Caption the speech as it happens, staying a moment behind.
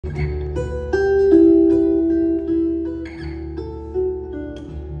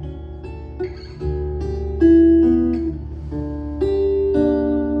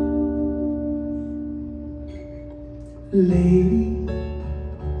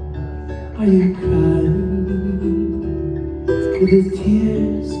Are you crying? With the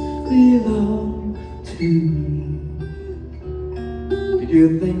tears belong to me. Did you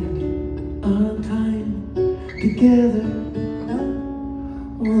think our time together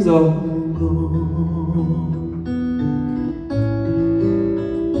was all gone?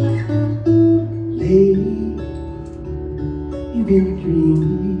 Lately, you've been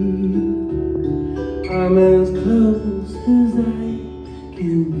dreaming. I'm as close as I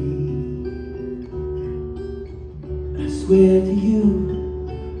can be. I swear to you,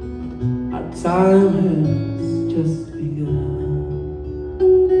 our time has just begun.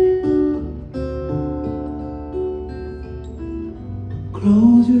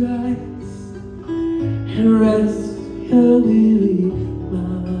 Close your eyes and rest your weary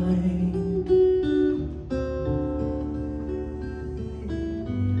mind.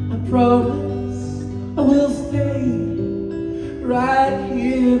 I promise I will stay right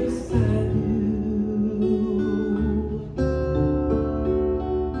here beside you.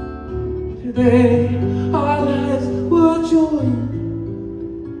 Today our lives were joined,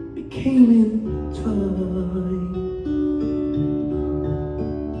 became entwined.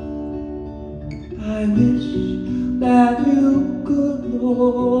 I wish that you could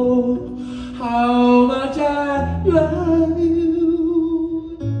know how much I love you.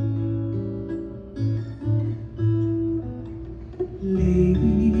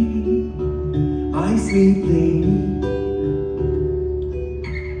 Lady, I sleep lady,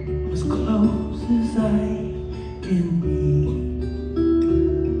 as close as I can be.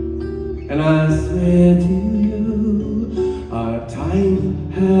 And I swear to you, our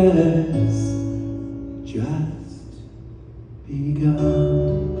time has just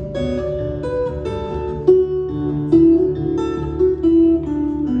begun.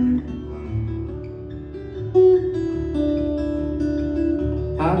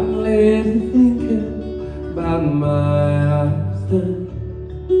 I've been lately thinking about my life,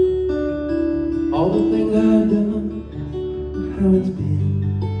 all the things I've done, how it's been.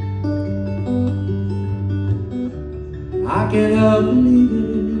 I can't help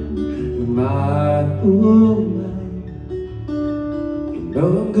believing in my whole life. You know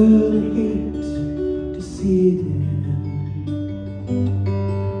I'm gonna hate to see it end.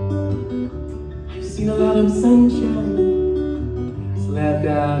 I've seen a lot of sunshine, slept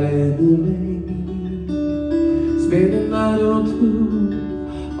out in the rain, spent a night or two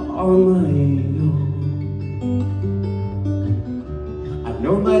on my own. I've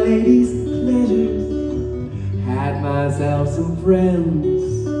known my lady's pleasures, had myself some friends,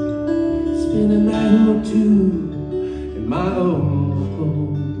 spent a night or two in my own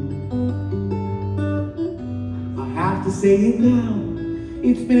home. I have to say it now,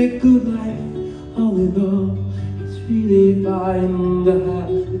 it's been a good life, all in all. It's really fine to have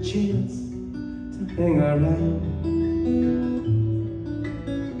the chance to hang around,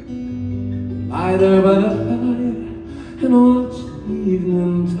 lie there by the fire and watch the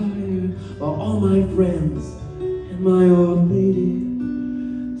evening tire, while all my friends and my old lady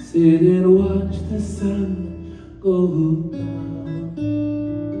sit and watch the sun go down,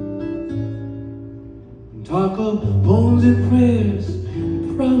 and talk of poems and prayers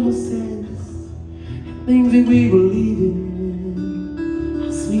and promises, things that we believe in.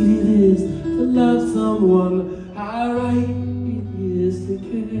 How sweet it is to love someone, how right it is to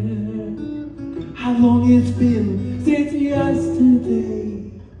care. How long it's been since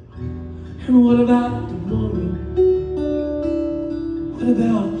yesterday, and what about tomorrow? What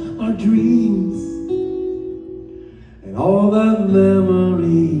about our dreams and all the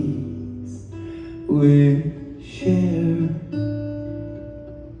memories we share?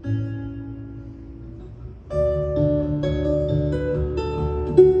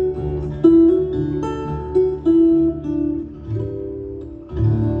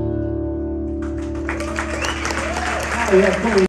 Yeah,